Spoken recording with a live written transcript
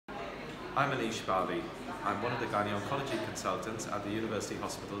I'm Anish. I'm one of the gynaecology consultants at the University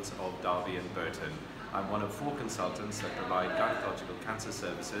Hospitals of Derby and Burton. I'm one of 4 consultants that provide gynaecological cancer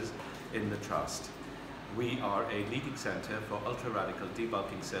services in the Trust. We are a leading centre for ultra-radical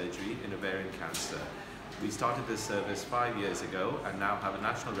debulking surgery in ovarian cancer. We started this service 5 years ago and now have a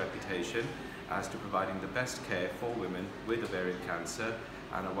national reputation as to providing the best care for women with ovarian cancer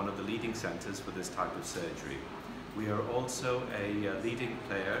and are one of the leading centres for this type of surgery. We are also a leading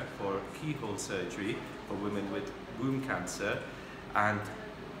player for keyhole surgery for women with womb cancer, and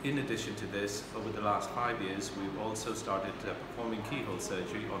in addition to this, over the last 5 years we've also started performing keyhole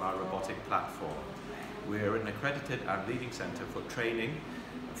surgery on our robotic platform. We're an accredited and leading centre for training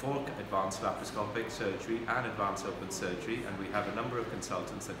for advanced laparoscopic surgery and advanced open surgery, and we have a number of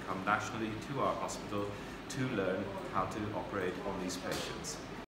consultants that come nationally to our hospital to learn how to operate on these patients.